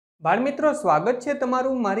બાળમિત્રો, સ્વાગત છે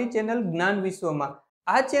તમારું મારી ચેનલ જ્ઞાન વિશ્વમાં।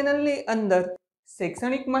 આ ચેનલની અંદર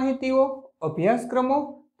શૈક્ષણિક માહિતીઓ, અભ્યાસક્રમો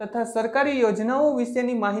તથા સરકારી યોજનાઓ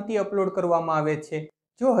વિશેની માહિતી અપલોડ કરવામાં આવે છે।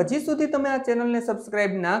 જો હજી સુધી તમે આ ચેનલને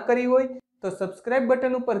સબસ્ક્રાઇબ ના કરી હોય તો સબસ્ક્રાઇબ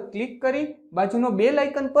બટન ઉપર ક્લિક કરી બાજુનો બેલ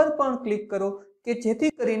આઇકન પર પણ ક્લિક કરો કે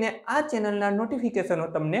જેથી કરીને આ ચેનલના નોટિફિકેશનો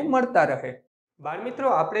તમને મળતા રહે।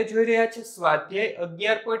 બાળમિત્રો, આપણે જોઈ રહ્યા છીએ સ્વાધ્યાય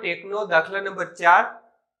 11.1 નો દાખલા નંબર 4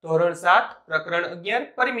 ધોરણ 7 પ્રકરણ 11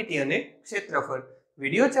 પરિમિતિ અને ક્ષેત્રફળ।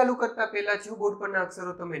 વિડિયો ચાલુ કરતા પહેલા જો બોર્ડ પરના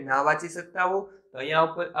અક્ષરો તમે ના વાંચી શકતા હો તો અહીંયા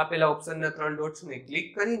ઉપર આપેલા ઓપ્શનના 3 ડોટ્સને ક્લિક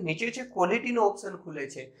કરી નીચે જે ક્વોલિટીનો ઓપ્શન ખુલે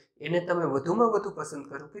છે એને તમે વધુમાં વધુ પસંદ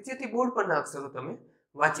કરો કે જેથી બોર્ડ પરના અક્ષરો તમે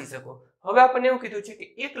વાંચી શકો। હવે આપણને એવું કીધું છે કે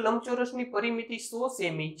એક લંબચોરસની પરિમિતિ 100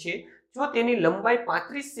 સેમી છે। જો તેની લંબાઈ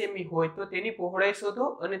 35 સેમી હોય તો તેની પહોળાઈ શોધો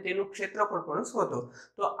અને તેનું ક્ષેત્રફળ પણ શોધો।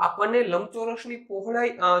 તો આપણને લંબચોરસની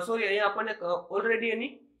પહોળાઈ અહીંયા આપણને ઓલરેડી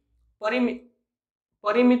એની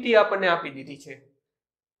પરિમિતિ આપણને આપી દીધી છે।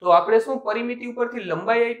 તો આપણે શું પરિમિતિ ઉપરથી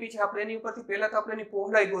લંબાઈ આપી છે, આપણે એની ઉપરથી પહેલા તો આપણે એની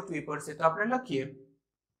પહોળાઈ ગોતવી પડશે। તો આપણે લખીએ,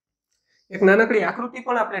 એક નાનકડી આકૃતિ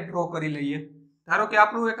પણ આપણે ડ્રો કરી લઈએ। ધારો કે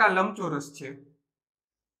આપણું એક આ લંબચોરસ છે,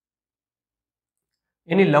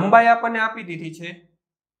 એની લંબાઈ આપણને આપી દીધી છે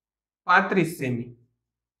 35 સેમી,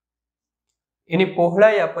 એની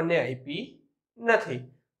પહોળાઈ આપણને આપી નથી।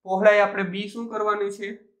 પહોળાઈ આપણે બી શું કરવાની છે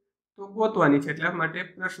તો ગોતવાની છે, એટલા માટે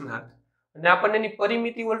પ્રશ્નાર્થ। અને આપણને એની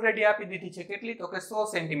પરિમિતિ ઓલરેડી આપી દીધી છે, કેટલી તો કે 100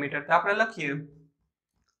 સેન્ટીમીટર। તો આપણે લખીએ,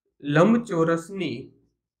 લંબચોરસની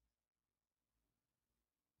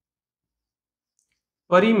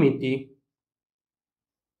પરિમિતિ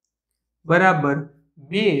બરાબર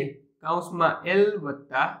 2 કૌંસમાં L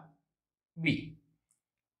વત્તા B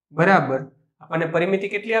બરાબર આપણને પરિમિતિ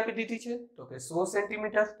કેટલી આપી દીધી છે તો કે 100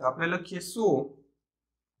 સેન્ટીમીટર। તો આપણે લખીએ 100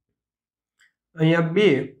 અહીંયા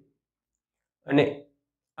 2 અને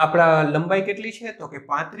આપણા લંબાઈ કેટલી છે તો કે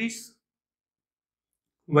 35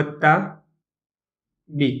 વત્તા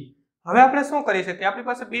B। હવે આપણે શું કરી શકીએ, આપણી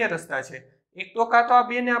પાસે બે રસ્તા છે। એક તો કાં તો આ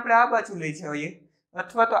બે ને આપણે આ બાજુ લઈ જઈએ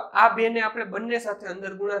અથવા તો આ બે ને આપણે બંને સાથે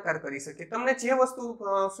અંદર ગુણાકાર કરી શકીએ। તમને જે વસ્તુ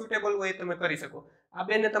સુટેબલ હોય એ તમે કરી શકો। આ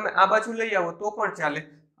બે ને તમે આ બાજુ લઈ આવો તો પણ ચાલે,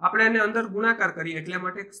 આપણે એને અંદર ગુણાકાર કરીએ એટલા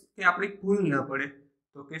માટે કે આપણી ભૂલ ના પડે।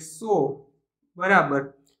 તો કે 100 બરાબર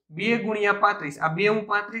 2 ગુણ્યા 35, આ બે હું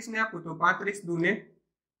 35 ને આપું તો 35 દુ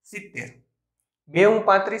 70, બે હું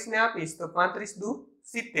 35 ને આપીશ તો 35 દુ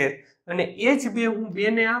 70 અને એ જ બે હું બે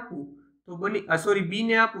ને આપું તો બી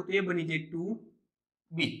ને આપું તો એ બની જાય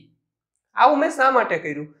 2b। આવું મેં શા માટે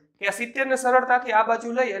કર્યું કે આ 70 ને સરળતાથી આ બાજુ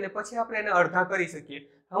લઈ અને પછી આપણે એને અડધા કરી શકીએ।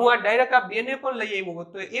 હું આ ડાયરેક્ટ આ બે ને પણ લઈ આવ્યો હોત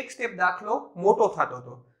તો એક સ્ટેપ દાખલો મોટો થતો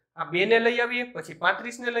હતો। આ બે ને લઈ આવીએ પછી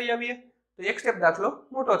 35 ને લઈ આવીએ તો એક સ્ટેપ દાખલો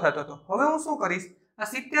મોટો થતો હતો। હવે હું શું કરીશ, આ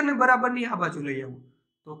 70 ને બરાબરની આ બાજુ લઈ આવું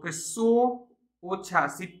તો કે 100 ઓછા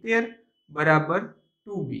 70 બરાબર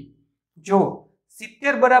 2b। જો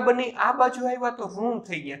 70 બરાબરની આ બાજુ આવ્યા તો ઋણ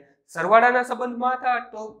થઈ ગયા, સરવાળાના સંબંધમાં હતા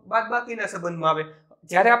તો બાદબાકીના સંબંધમાં આવે।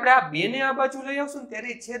 જ્યારે આપણે આ બે ને આ બાજુ લઈ આવશું ને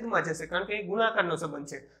ત્યારે છેદમાં જશે, કારણ કે એ ગુણાકારનો સંબંધ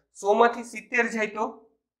છે। 100 માંથી 70 જાય તો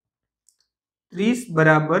 30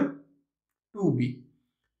 બરાબર 2b।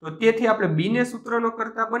 તો તેથી આપણે b ને સૂત્રનો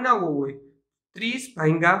કરતા બનાવવો હોય 30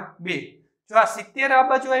 ભાગ્યા 2। જો આ 70 આ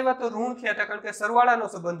બાજુ આવ્યા તો ઋણ થયા હતા, કારણ કે સરવાળાનો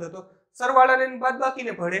સંબંધ હતો। સરવાળાને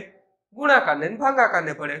બાદબાકીને ભળે, ગુણાકારને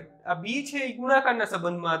ભાગાકારને ભળે। આ b છે એ ગુણાકારના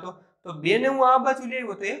સંબંધમાં હતો તો બે ને હું આ બાજુ લઈ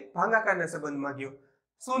આવ્યો તો એ ભાગાકારના સંબંધમાં ગયો।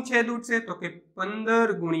 શું છેદ ઉડશે તો કે 15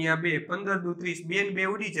 ગુણ્યા 2, 15 દુ 30, 2 ને 2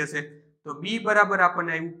 ઉડી જશે તો b બરાબર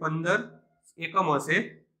આપણને આવ્યું 15 એકમ હશે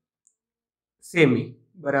સેમી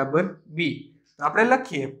બરાબર b। તો આપણે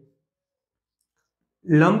લખીએ,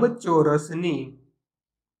 લંબચોરસની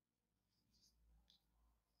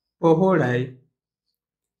પહોળાઈ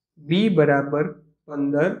b બરાબર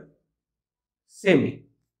 15 સેમી।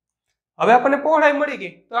 હવે આપણને પહોળાઈ મળી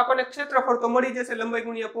ગઈ તો આપણને ક્ષેત્રફળ તો મળી જશે લંબાઈ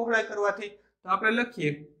ગુણ્યા પહોળાઈ કરવાથી। તો આપણે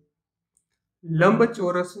લખીએ,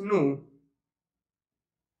 લંબચોરસનું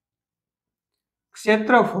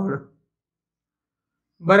ક્ષેત્રફળ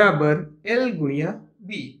બરાબર L ગુણ્યા B।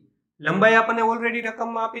 લંબાઈ આપણને ઓલરેડી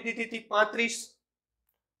રકમમાં આપી દીધી હતી 35,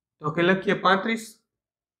 તો કે લખીએ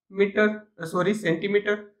 35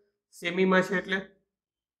 સેન્ટીમીટર, સેમીમાં છે એટલે।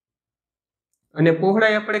 અને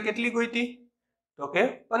પહોળાઈ આપણે કેટલી ગોતી તો કે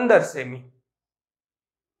 15 સેમી।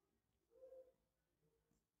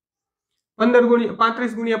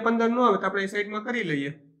 35 ગુણ્યા 15 નો આવે તો આપણે સાઈડમાં કરી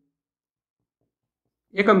લઈએ,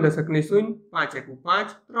 એકમ દશક ની શૂન્ય, 5 એકુ 5,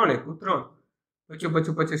 3 એકુ 3, પછી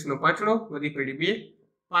 25 નો પાંચડો વધી પડી 2,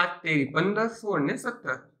 5 તેરી 15, 16 ને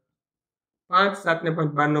 17, 5 7 ને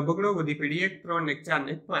 5 12 નો બગડો વધી પડી 1, 3 ને 4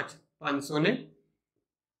 ને 5,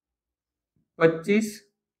 525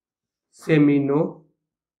 સેમી નો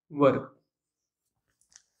વર્ગ।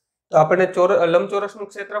 તો આપણને લંબચોરસનું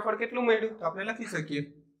ક્ષેત્રફળ કેટલું મળ્યું? તો આપણે લખી શકીએ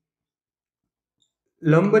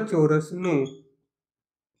લંબચોરસનું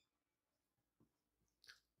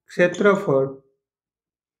ક્ષેત્રફળ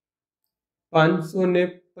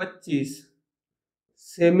 525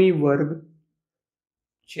 સેમી વર્ગ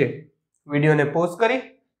છે. વિડીયોને પોઝ કરી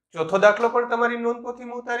ચોથો દાખલો પણ તમારી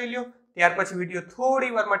નોંધપોથીમાં ઉતારી લ્યો. ત્યાર પછી વિડીયો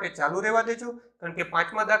થોડી વાર માટે ચાલુ રહેવા દેજો, કારણ કે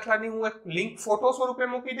 5મા દાખલાની હું એક લિંક ફોટો સ્વરૂપે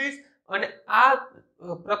મૂકી દઈશ અને આ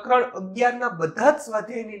પ્રકરણ 11 ના બધા જ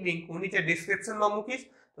સ્વાધ્યાયની લિંક હું નીચે ડિસ્ક્રિપ્શનમાં મૂકીશ,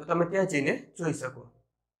 તો તમે ત્યાં જઈને જોઈ શકો.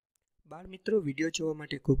 બાળ મિત્રો, વિડીયો જોવા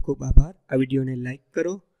માટે ખૂબ ખૂબ આભાર. આ વિડીયોને લાઈક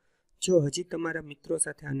કરો. જો હજી તમારા મિત્રો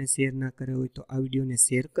સાથે આને શેર ના કર્યો હોય તો આ વિડીયોને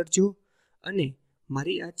શેર કરજો અને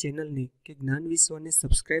મારી આ ચેનલને કે જ્ઞાન વિશ્વને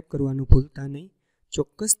સબસ્ક્રાઇબ કરવાનું ભૂલતા નહીં.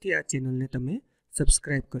 ચોક્કસથી આ ચેનલને તમે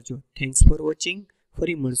સબસ્ક્રાઇબ કરજો. Thanks for watching.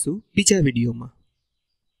 ફરી મળશું બીજા વિડીયોમાં.